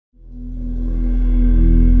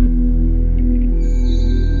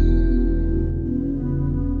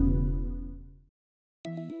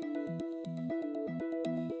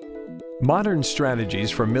Modern strategies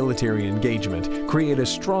for military engagement create a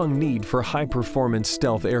strong need for high-performance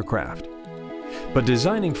stealth aircraft. But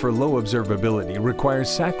designing for low observability requires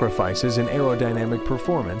sacrifices in aerodynamic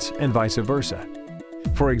performance and vice versa.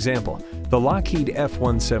 For example, the Lockheed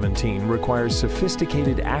F-117 requires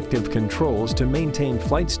sophisticated active controls to maintain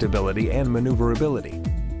flight stability and maneuverability.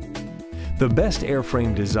 The best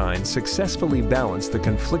airframe designs successfully balance the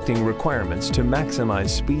conflicting requirements to maximize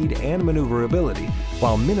speed and maneuverability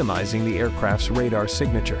while minimizing the aircraft's radar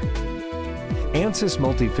signature. Ansys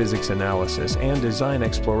multiphysics analysis and design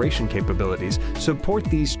exploration capabilities support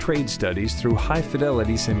these trade studies through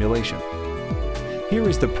high-fidelity simulation. Here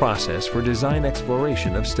is the process for design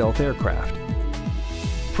exploration of stealth aircraft.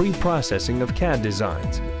 Pre-processing of CAD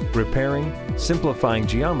designs, repairing, simplifying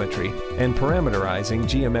geometry, and parameterizing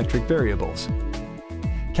geometric variables.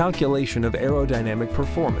 Calculation of aerodynamic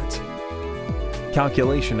performance.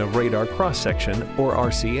 Calculation of radar cross-section, or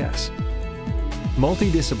RCS.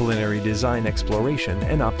 Multidisciplinary design exploration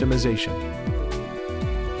and optimization.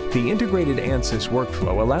 The integrated Ansys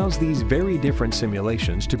workflow allows these very different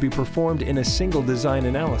simulations to be performed in a single design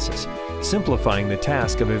analysis, simplifying the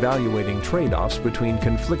task of evaluating trade-offs between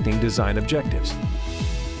conflicting design objectives.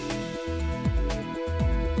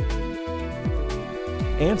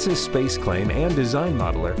 Ansys Space Claim and Design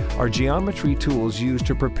Modeler are geometry tools used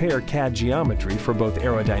to prepare CAD geometry for both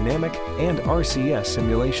aerodynamic and RCS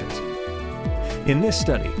simulations. In this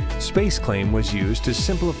study, Space Claim was used to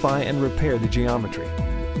simplify and repair the geometry.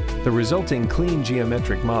 The resulting clean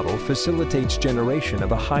geometric model facilitates generation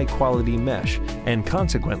of a high-quality mesh and,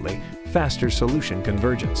 consequently, faster solution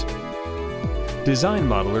convergence. Design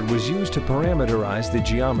Modeler was used to parameterize the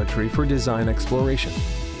geometry for design exploration.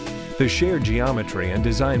 The shared geometry and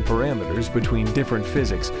design parameters between different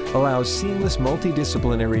physics allows seamless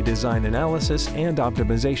multidisciplinary design analysis and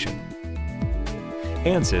optimization.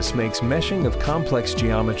 Ansys makes meshing of complex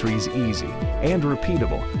geometries easy and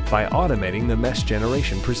repeatable by automating the mesh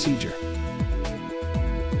generation procedure.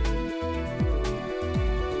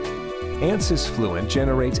 Ansys Fluent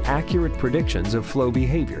generates accurate predictions of flow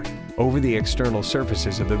behavior over the external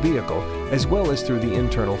surfaces of the vehicle as well as through the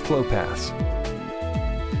internal flow paths.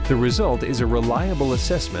 The result is a reliable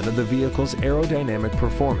assessment of the vehicle's aerodynamic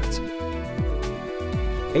performance.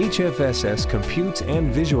 HFSS computes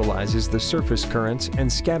and visualizes the surface currents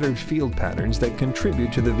and scattered field patterns that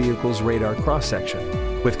contribute to the vehicle's radar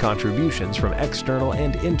cross-section, with contributions from external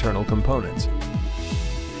and internal components.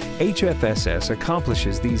 HFSS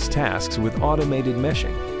accomplishes these tasks with automated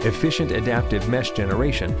meshing, efficient adaptive mesh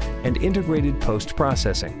generation, and integrated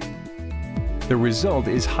post-processing. The result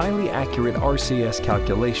is highly accurate RCS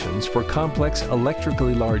calculations for complex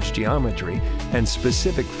electrically large geometry and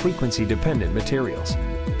specific frequency-dependent materials.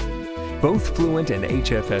 Both Fluent and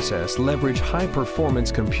HFSS leverage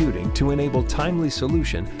high-performance computing to enable timely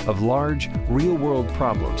solution of large, real-world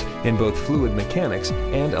problems in both fluid mechanics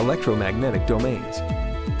and electromagnetic domains.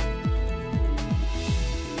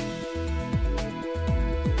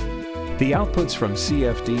 The outputs from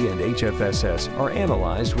CFD and HFSS are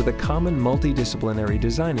analyzed with a common multidisciplinary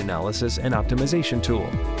design analysis and optimization tool,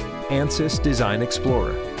 Ansys Design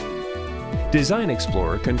Explorer. Design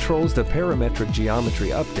Explorer controls the parametric geometry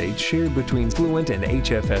updates shared between Fluent and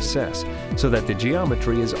HFSS so that the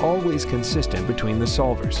geometry is always consistent between the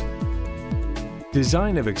solvers.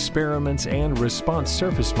 Design of experiments and response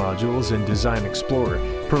surface modules in Design Explorer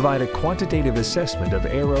provide a quantitative assessment of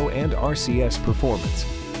aero and RCS performance.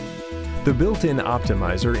 The built-in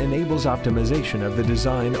optimizer enables optimization of the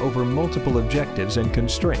design over multiple objectives and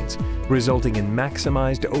constraints, resulting in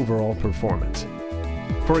maximized overall performance.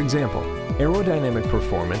 For example, aerodynamic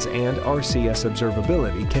performance and RCS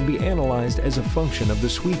observability can be analyzed as a function of the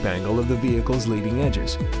sweep angle of the vehicle's leading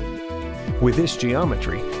edges. With this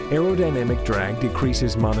geometry, aerodynamic drag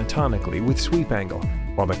decreases monotonically with sweep angle,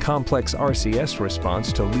 while the complex RCS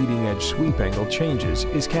response to leading edge sweep angle changes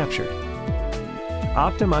is captured.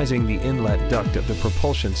 Optimizing the inlet duct of the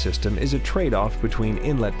propulsion system is a trade-off between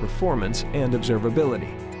inlet performance and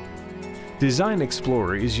observability. Design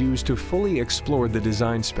Explorer is used to fully explore the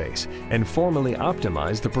design space and formally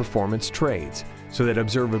optimize the performance trades, so that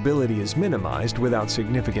observability is minimized without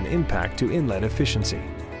significant impact to inlet efficiency.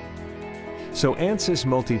 So Ansys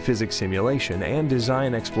multiphysics simulation and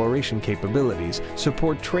design exploration capabilities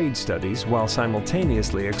support trade studies while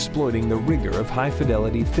simultaneously exploiting the rigor of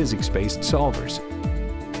high-fidelity physics-based solvers.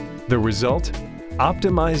 The result?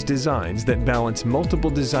 Optimized designs that balance multiple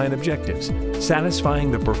design objectives,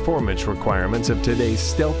 satisfying the performance requirements of today's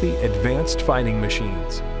stealthy, advanced fighting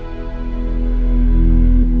machines.